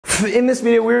In this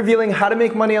video, we're revealing how to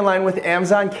make money online with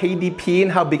Amazon KDP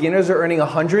and how beginners are earning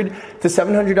 $100 to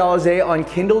 $700 a day on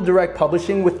Kindle Direct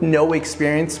Publishing with no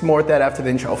experience. More with that after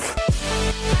the intro.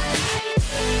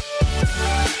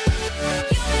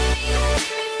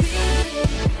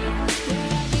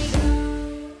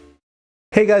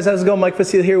 Hey guys, how's it going? Mike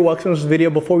Vasile here. Welcome to this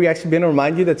video. Before we actually begin, to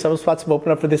remind you that several spots have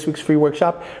opened up for this week's free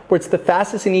workshop where it's the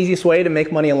fastest and easiest way to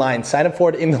make money online. Sign up for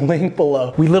it in the link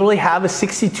below. We literally have a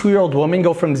 62-year-old woman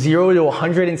go from $0 to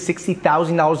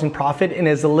 $160,000 in profit in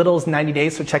as little as 90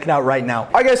 days, so check it out right now.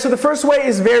 All right guys, so the first way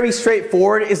is very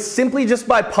straightforward. It's simply just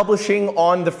by publishing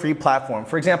on the free platform.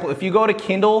 For example, if you go to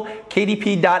Kindle,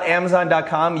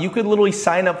 kdp.amazon.com, you could literally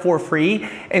sign up for free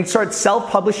and start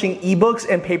self-publishing ebooks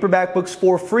and paperback books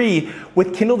for free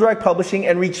with Kindle Direct Publishing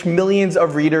and reach millions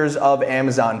of readers of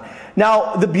Amazon.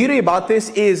 Now, the beauty about this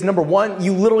is, number one,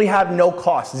 you literally have no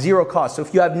cost, zero cost. So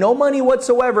if you have no money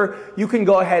whatsoever, you can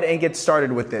go ahead and get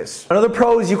started with this. Another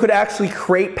pro is you could actually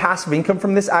create passive income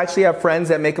from this. I actually have friends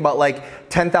that make about like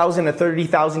 $10,000 to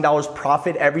 $30,000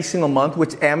 profit every single month,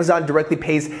 which Amazon directly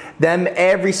pays them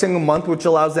every single month, which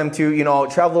allows them to,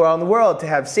 travel around the world, to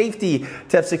have safety,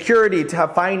 to have security, to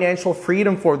have financial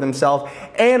freedom for themselves.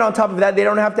 And on top of that, they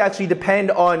don't have to actually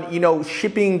depend on,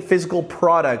 shipping physical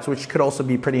products, which could also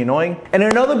be pretty annoying. And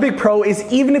another big pro is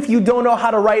even if you don't know how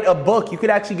to write a book, you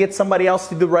could actually get somebody else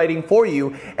to do the writing for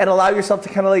you and allow yourself to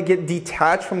kind of like get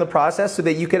detached from the process so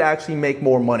that you could actually make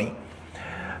more money.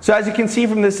 So as you can see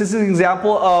from this is an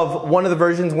example of one of the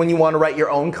versions when you want to write your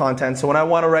own content. So when I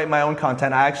want to write my own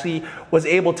content, I actually was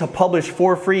able to publish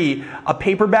for free a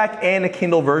paperback and a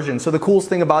Kindle version. So the coolest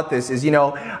thing about this is,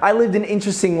 I lived an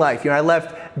interesting life. I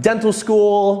left dental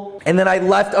school and then I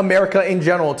left America in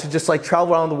general to just like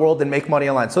travel around the world and make money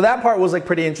online. So that part was like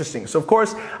pretty interesting. So of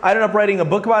course, I ended up writing a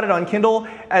book about it on Kindle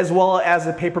as well as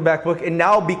a paperback book. And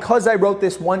now because I wrote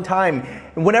this one time,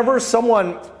 whenever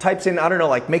someone types in,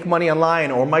 like make money online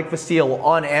or Mike Vasile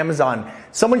on Amazon,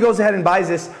 someone goes ahead and buys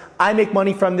this, I make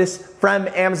money from this from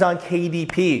Amazon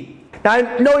KDP. Now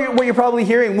I know what you're probably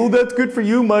hearing, well that's good for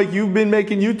you Mike, you've been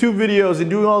making YouTube videos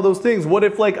and doing all those things. What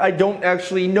if I don't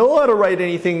actually know how to write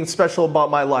anything special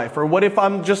about my life? Or what if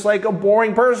I'm just like a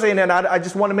boring person and I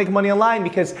just want to make money online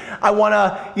because I want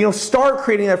to start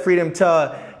creating that freedom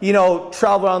to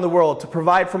travel around the world, to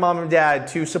provide for mom and dad,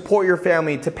 to support your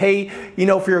family, to pay,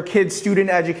 for your kids' student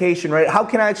education, right? How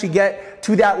can I actually get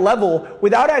to that level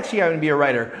without actually having to be a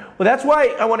writer? Well, that's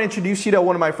why I want to introduce you to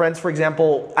one of my friends, for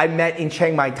example, I met in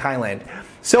Chiang Mai, Thailand.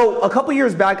 So a couple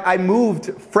years back, I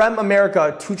moved from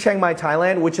America to Chiang Mai,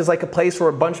 Thailand, which is like a place where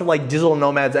a bunch of like digital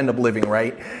nomads end up living,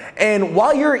 right? And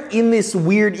while you're in this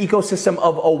weird ecosystem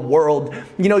of a world,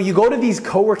 you go to these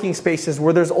co-working spaces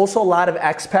where there's also a lot of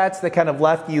expats that kind of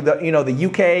left the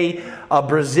UK,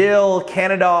 Brazil,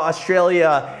 Canada,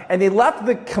 Australia, and they left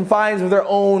the confines of their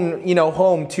own,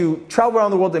 home to travel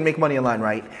around the world and make money online,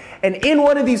 right? And in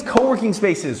one of these co-working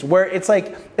spaces where it's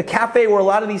like a cafe where a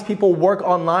lot of these people work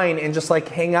online and just like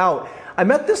hang out, I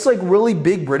met this like really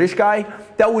big British guy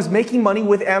that was making money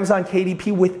with Amazon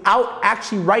KDP without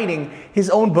actually writing his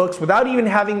own books, without even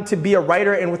having to be a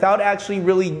writer and without actually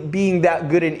really being that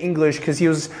good in English because he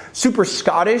was super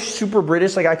Scottish, super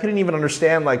British. Like I couldn't even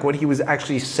understand like what he was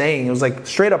actually saying. It was like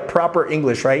straight up proper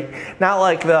English, right? Not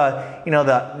like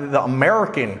the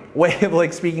American way of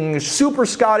like speaking English, super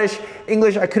Scottish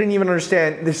English. I couldn't even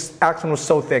understand. This accent was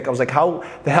so thick. I was like, how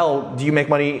the hell do you make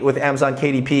money with Amazon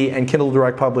KDP and Kindle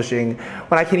Direct Publishing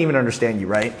when I can't even understand you,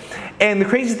 right? And the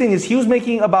crazy thing is he was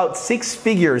making about 6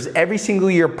 figures every single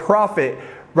year profit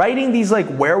writing these like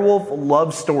werewolf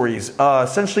love stories,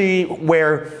 essentially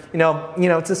where,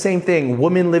 it's the same thing.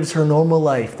 Woman lives her normal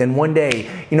life. Then one day,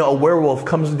 a werewolf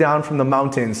comes down from the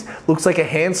mountains, looks like a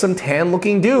handsome tan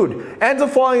looking dude, ends up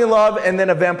falling in love, and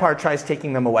then a vampire tries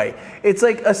taking them away. It's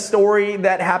like a story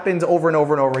that happens over and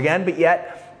over and over again, but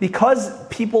yet, because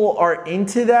people are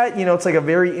into that, it's like a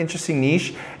very interesting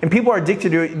niche and people are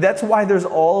addicted to it. That's why there's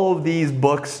all of these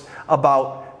books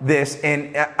about this.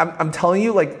 And I'm telling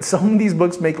you, like some of these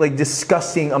books make like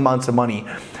disgusting amounts of money.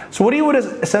 So what he would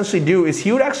essentially do is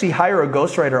he would actually hire a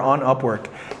ghostwriter on Upwork.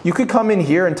 You could come in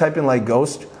here and type in like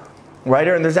ghost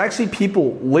writer, and there's actually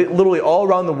people literally all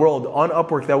around the world on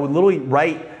Upwork that would literally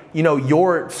write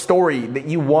your story that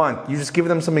you want. You just give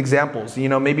them some examples,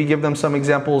 maybe give them some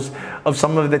examples of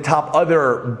some of the top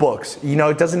other books.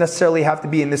 It doesn't necessarily have to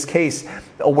be, in this case,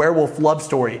 a werewolf love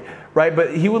story, right?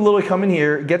 But he would literally come in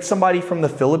here, get somebody from the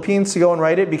Philippines to go and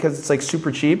write it because it's like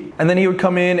super cheap. And then he would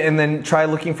come in and then try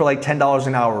looking for like $10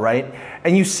 an hour, right?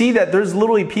 And you see that there's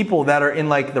literally people that are in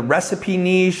like the recipe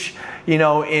niche, you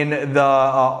know, in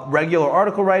the regular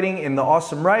article writing, in the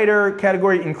awesome writer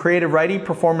category, in creative writing,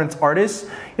 performance artists, you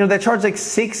know, that charge like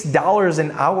 $6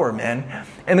 an hour, man.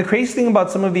 And the crazy thing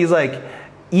about some of these like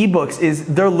ebooks is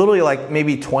they're literally like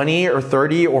maybe 20 or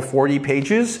 30 or 40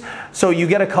 pages. So you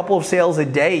get a couple of sales a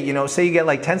day, you know, say you get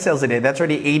like 10 sales a day, that's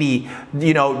already 80,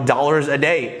 you know, dollars a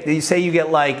day. You say you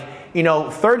get like, you know,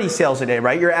 30 sales a day,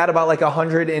 right? You're at about like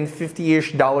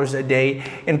 $150-ish a day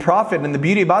in profit. And the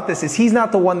beauty about this is he's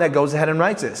not the one that goes ahead and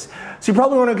writes this. So you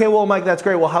probably wonder, okay, well, Mike, that's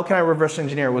great. Well, how can I reverse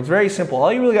engineer? Well, it's very simple.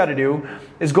 All you really got to do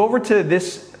is go over to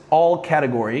this all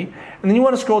category, and then you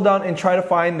want to scroll down and try to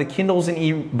find the Kindles and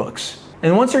ebooks.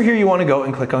 And once you're here, you want to go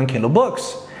and click on Kindle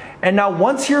Books. And now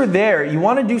once you're there, you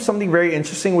want to do something very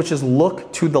interesting, which is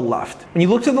look to the left. When you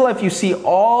look to the left, you see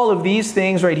all of these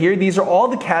things right here. These are all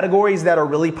the categories that are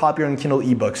really popular in Kindle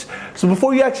ebooks. So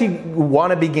before you actually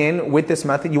want to begin with this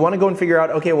method, you want to go and figure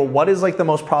out, okay, well, what is like the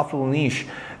most profitable niche?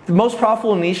 The most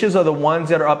profitable niches are the ones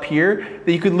that are up here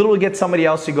that you could literally get somebody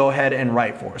else to go ahead and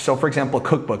write for. So for example,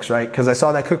 cookbooks, right? Because I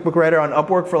saw that cookbook writer on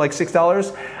Upwork for like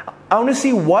 $6. I want to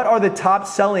see what are the top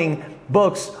selling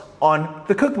books on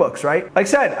the cookbooks, right? Like I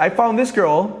said, I found this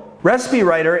girl, recipe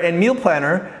writer and meal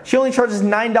planner. She only charges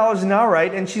 $9 an hour,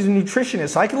 right? And she's a nutritionist.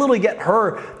 So I can literally get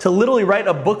her to literally write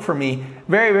a book for me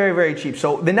very, very, very cheap.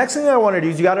 So the next thing that I want to do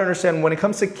is you got to understand when it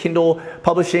comes to Kindle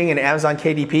publishing and Amazon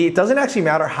KDP, it doesn't actually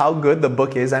matter how good the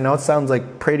book is. I know it sounds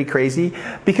like pretty crazy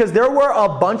because there were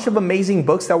a bunch of amazing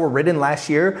books that were written last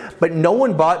year, but no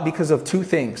one bought because of two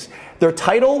things: their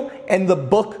title and the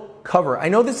book cover. I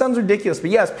know this sounds ridiculous,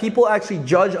 but yes, people actually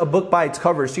judge a book by its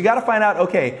cover. So you got to find out,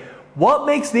 okay, what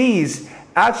makes these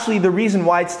actually the reason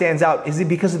why it stands out? Is it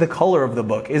because of the color of the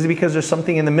book? Is it because there's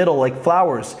something in the middle like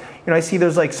flowers? You know, I see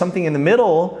there's like something in the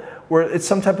middle where it's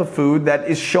some type of food that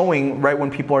is showing right when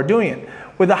people are doing it.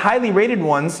 With the highly rated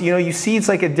ones, you know, you see it's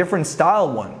like a different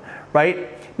style one, right?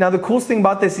 Now the coolest thing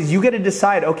about this is you get to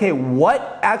decide, okay,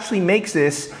 what actually makes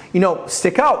this, you know,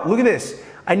 stick out? Look at this.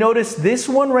 I noticed this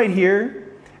one right here,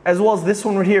 as well as this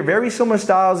one right here, very similar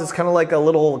styles. It's kind of like a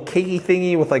little cakey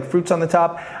thingy with like fruits on the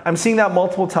top. I'm seeing that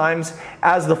multiple times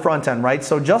as the front end, right?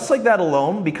 So just like that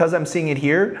alone, because I'm seeing it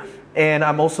here and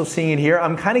I'm also seeing it here,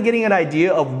 I'm kind of getting an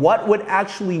idea of what would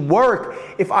actually work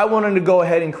if I wanted to go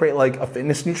ahead and create like a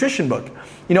fitness nutrition book.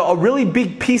 You know, a really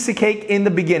big piece of cake in the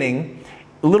beginning,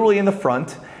 literally in the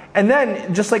front, and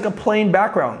then just like a plain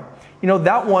background. You know,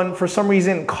 that one, for some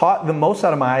reason, caught the most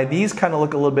out of my eye. These kind of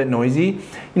look a little bit noisy. You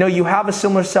know, you have a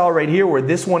similar style right here where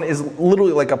this one is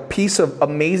literally like a piece of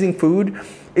amazing food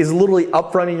is literally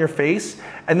up front in your face.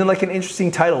 And then like an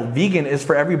interesting title, vegan is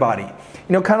for everybody.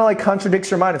 You know, kind of like contradicts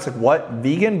your mind. It's like, what,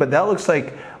 vegan? But that looks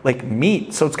like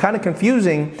meat. So it's kind of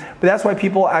confusing, but that's why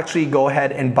people actually go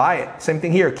ahead and buy it. Same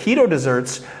thing here, keto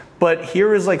desserts, but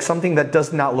here is like something that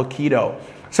does not look keto.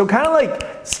 So kind of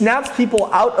like snaps people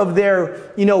out of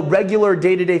their, you know, regular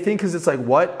day-to-day thing because it's like,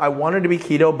 what? I wanted to be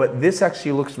keto, but this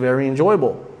actually looks very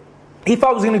enjoyable. If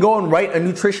I was going to go and write a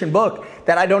nutrition book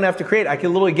that I don't have to create, I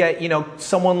could literally get, you know,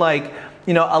 someone like,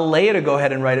 you know, Alea to go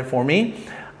ahead and write it for me.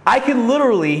 I could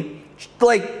literally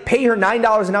like pay her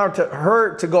 $9 an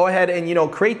hour to go ahead and, you know,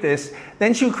 create this.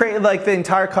 Then she would create like the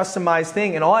entire customized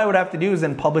thing, and all I would have to do is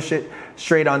then publish it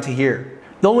straight onto here.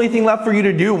 The only thing left for you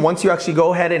to do once you actually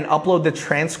go ahead and upload the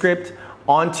transcript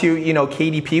onto, you know,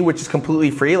 KDP, which is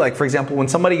completely free. Like for example, when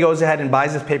somebody goes ahead and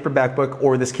buys this paperback book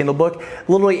or this Kindle book,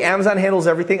 literally Amazon handles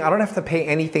everything. I don't have to pay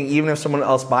anything even if someone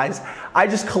else buys. I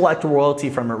just collect royalty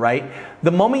from it, right?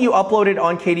 The moment you upload it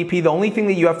on KDP, the only thing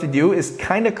that you have to do is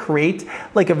kind of create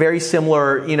like a very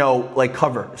similar, you know, like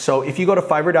cover. So if you go to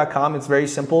Fiverr.com, it's very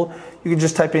simple. You can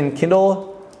just type in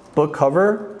Kindle book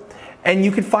cover, and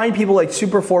you can find people like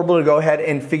super affordable to go ahead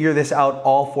and figure this out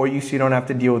all for you so you don't have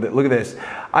to deal with it. Look at this.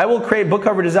 I will create book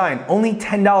cover design, only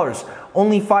 $10,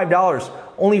 only $5,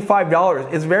 only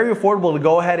 $5. It's very affordable to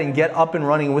go ahead and get up and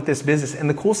running with this business. And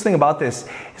the coolest thing about this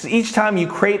is each time you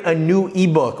create a new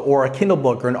ebook or a Kindle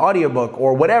book or an audiobook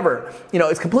or whatever, you know,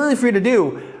 it's completely free to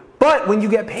do. But when you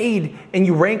get paid and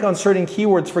you rank on certain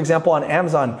keywords, for example, on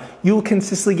Amazon, you'll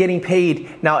consistently getting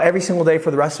paid now every single day for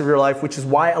the rest of your life, which is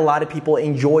why a lot of people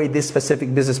enjoy this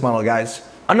specific business model, guys.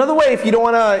 Another way, if you don't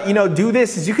want to, you know, do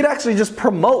this, is you could actually just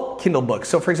promote Kindle books.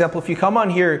 So for example, if you come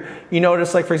on here, you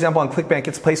notice like, for example, on ClickBank,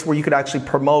 it's a place where you could actually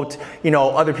promote, you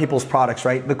know, other people's products,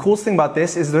 right? The coolest thing about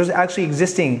this is there's actually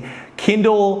existing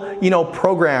Kindle, you know,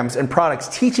 programs and products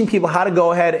teaching people how to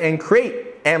go ahead and create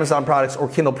Amazon products or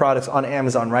Kindle products on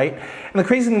Amazon, right? And the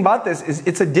crazy thing about this is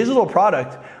it's a digital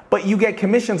product, but you get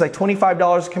commissions like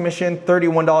 $25 a commission,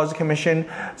 $31 a commission.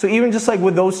 So even just like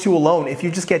with those two alone, if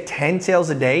you just get 10 sales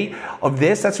a day of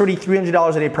this, that's already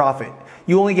 $300 a day profit.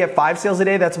 You only get 5 sales a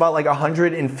day, that's about like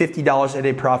 $150 a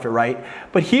day profit, right?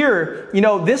 But here, you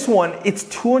know, this one, it's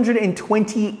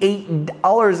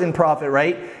 $228 in profit,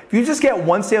 right? If you just get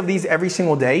 1 sale of these every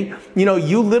single day, you know,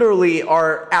 you literally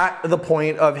are at the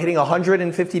point of hitting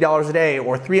 $150 a day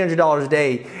or $300 a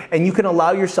day, and you can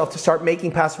allow yourself to start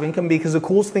making passive income, because the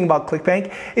coolest thing about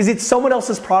ClickBank is it's someone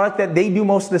else's product that they do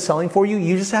most of the selling for you.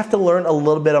 You just have to learn a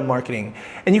little bit of marketing.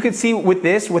 And you can see with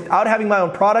this, without having my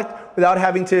own product, without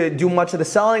having to do much of the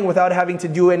selling, without having to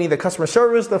do any of the customer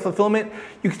service, the fulfillment,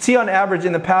 you can see on average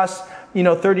in the past, you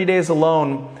know, 30 days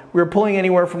alone, we were pulling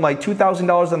anywhere from like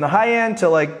 $2,000 on the high end to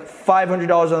like $500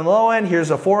 on the low end. Here's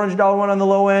a $400 one on the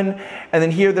low end. And then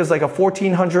here there's like a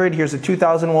 $1,400. Here's a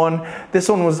 $2,001. This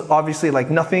one was obviously like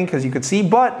nothing, because you could see,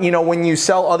 but you know, when you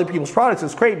sell other people's products,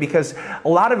 it's great because a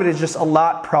lot of it is just a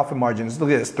lot profit margins.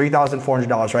 Look at this,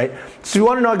 $3,400, right? So you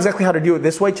want to know exactly how to do it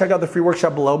this way, check out the free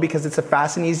workshop below, because it's the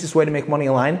fast and easiest way to make money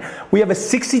online. We have a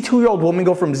 62-year-old woman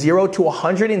go from 0 to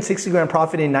 160 grand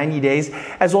profit in 90 days.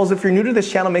 As well as if you're new to this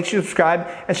channel, make sure you subscribe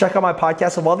and check out my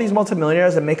podcast of all these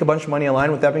multimillionaires that make a bunch of money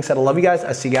online. With that being said, I love you guys.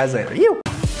 I'll see you guys later.